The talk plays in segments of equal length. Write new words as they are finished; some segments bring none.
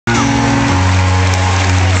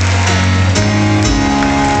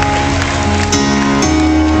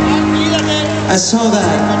I saw that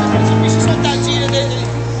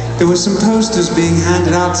there were some posters being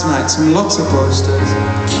handed out tonight, some Lotsa posters,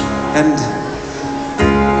 and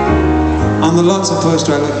on the Lotsa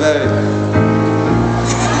poster I look very...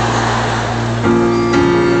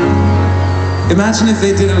 Imagine if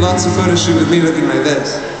they did a Lotsa photo shoot with me looking like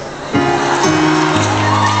this.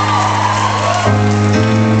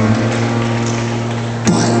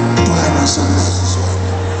 Buy my sunglasses.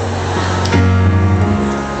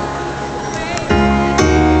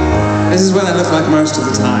 This is what I look like most of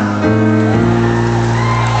the time.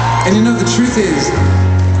 And you know, the truth is,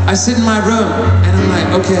 I sit in my room and I'm like,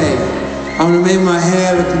 okay, I'm gonna make my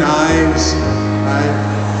hair look nice, right?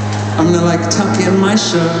 I'm gonna like tuck in my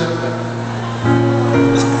shirt.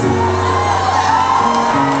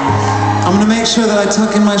 I'm gonna make sure that I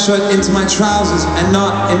tuck in my shirt into my trousers and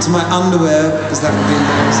not into my underwear, because that would be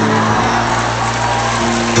embarrassing.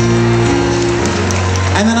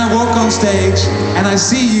 And then I walk on stage and I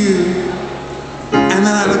see you, and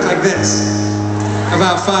then I look like this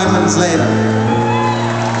about 5 minutes later.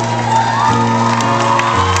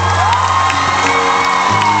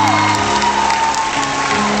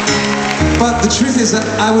 But the truth is that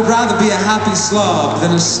I would rather be a happy slob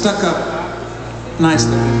than a stuck-up,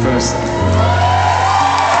 nice-looking person.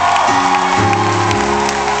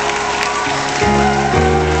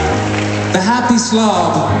 The happy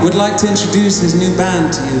slob would like to introduce his new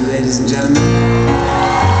band to you, ladies and gentlemen.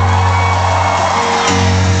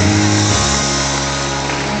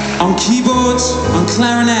 On keyboards, on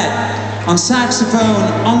clarinet, on saxophone,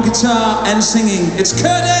 on guitar and singing, it's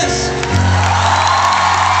Curtis!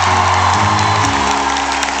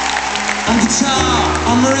 On guitar,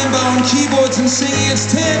 on marimba, on keyboards and singing, it's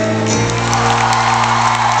Tim!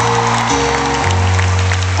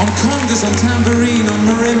 On congas, on tambourine, on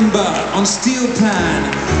marimba, on steel pan,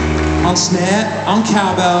 on snare, on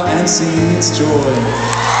cowbell and singing, it's Joy.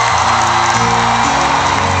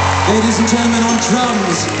 Ladies and gentlemen, on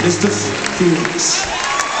drums, Mr. Felix.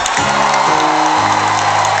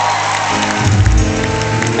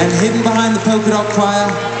 And hidden behind the polka dot choir,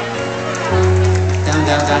 down,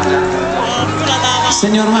 down, down, down, down,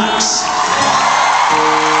 Senor Max.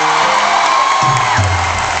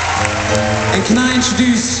 And can I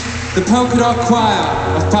introduce the polka dot choir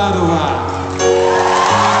of Padova?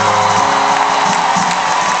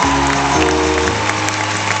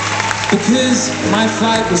 Because my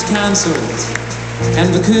flight was cancelled,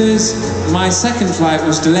 and because my second flight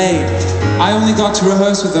was delayed, I only got to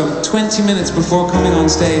rehearse with them 20 minutes before coming on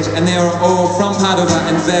stage, and they are all from Padova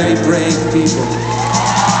and very brave people.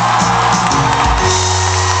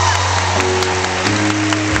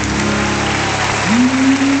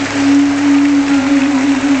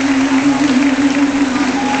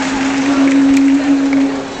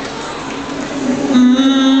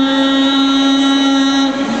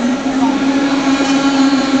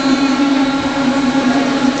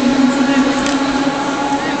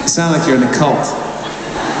 You sound like you're in a cult.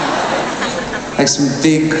 Like some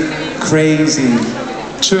big, crazy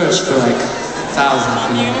church for like 1,000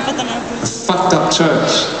 people. A fucked up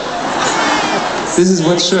church. This is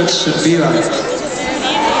what church should be like.